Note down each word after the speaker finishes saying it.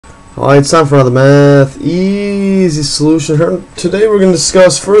Alright, it's time for another math easy solution here. Today we're going to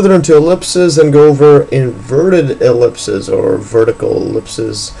discuss further into ellipses and go over inverted ellipses or vertical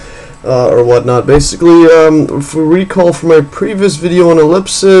ellipses or whatnot. Basically, if we recall from my previous video on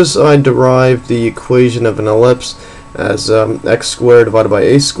ellipses, I derived the equation of an ellipse as x squared divided by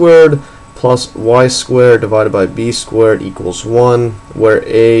a squared plus y squared divided by b squared equals 1, where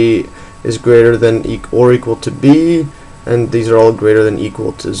a is greater than or equal to b, and these are all greater than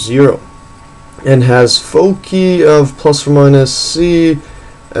equal to 0, and has foci of plus or minus c,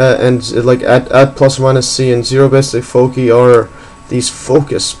 and like at plus or minus c and 0. Basically, foci are these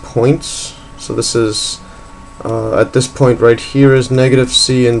focus points. So this is at this point right here is negative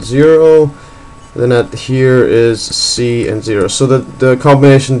c and 0, then at here is c and 0. So the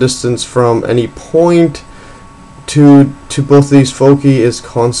combination distance from any point to both these foci is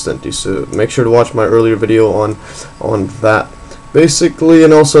constant. So make sure to watch my earlier video on that. Basically,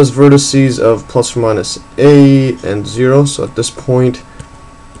 and also has vertices of plus or minus a and 0. So at this point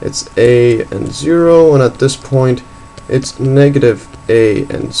it's a and 0, and at this point it's negative a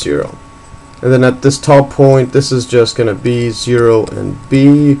and 0. And then at this top point, this is just going to be 0 and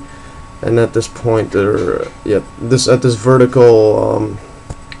b, and at this point at this vertical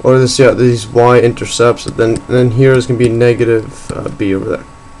or this these y-intercepts, then here is going to be negative b over there.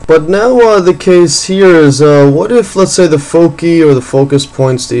 But now the case here is, what if, let's say, the foci or the focus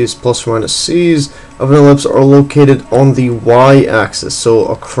points, these plus or minus c's of an ellipse, are located on the y-axis, so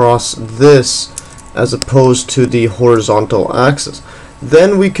across this as opposed to the horizontal axis.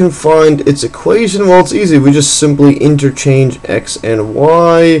 Then we can find its equation. Well, it's easy. We just simply interchange x and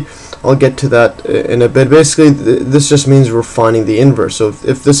y. I'll get to that in a bit. Basically, this just means we're finding the inverse. So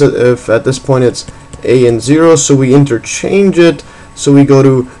if at this point it's a and 0, so we interchange it. So we go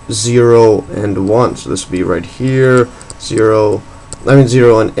to 0 and 1. So this would be right here, 0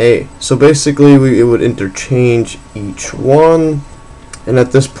 and a. So basically, it would interchange each one. And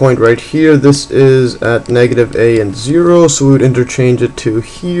at this point right here, this is at negative a and 0. So we would interchange it to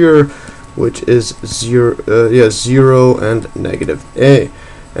here, which is 0 and negative a.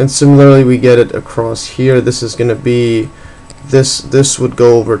 And similarly, we get it across here. This is going to be this would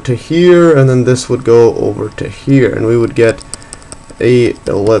go over to here, and then this would go over to here, and we would get a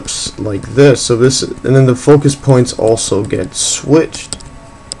ellipse like this. So this, and then the focus points also get switched.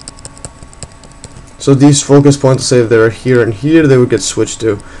 So these focus points, say if they're here and here, they would get switched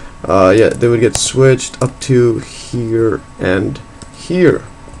to they would get switched up to here and here.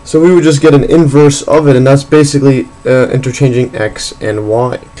 So we would just get an inverse of it, and that's basically interchanging x and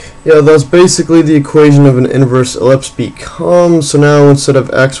y. Yeah, that's basically the equation of an inverse ellipse becomes. So now instead of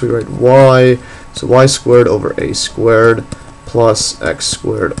x, we write y. So y squared over a squared plus x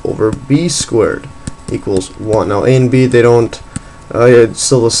squared over b squared equals 1. Now a and b, they don't, it's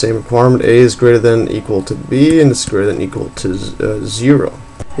still the same requirement. A is greater than equal to b, and it's greater than equal to 0.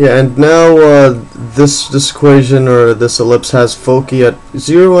 Yeah, and now this equation or this ellipse has foci at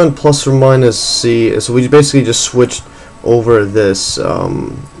 0 and plus or minus c. So we basically just switched over this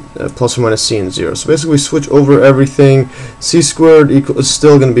plus or minus c and 0. So basically we switch over everything. C squared is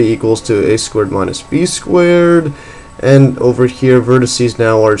still going to be equals to a squared minus b squared. And over here, vertices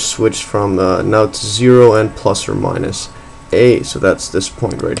now are switched from now to 0 and plus or minus a. So that's this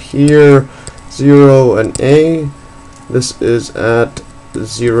point right here, 0 and a. This is at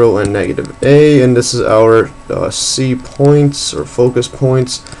 0 and negative a, and this is our c points or focus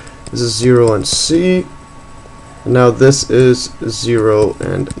points. This is 0 and c. And now this is 0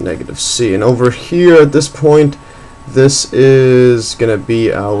 and negative c. And over here at this point, this is going to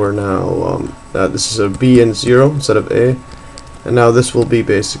be our now, this is a b and 0 instead of a. And now this will be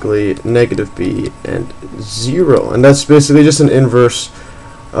basically negative b and 0. And that's basically just an inverse.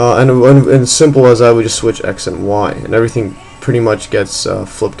 And simple as I would just switch x and y, and everything pretty much gets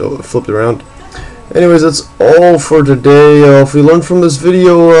flipped around. Anyways, that's all for today. If you learned from this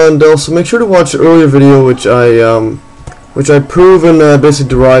video, and also make sure to watch the earlier video, which I prove and basically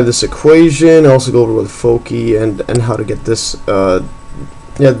derive this equation. I also go over with foci and how to get this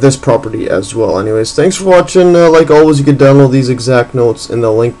this property as well. Anyways, thanks for watching. Like always, you can download these exact notes in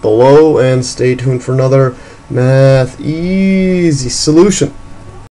the link below, and stay tuned for another math easy solution.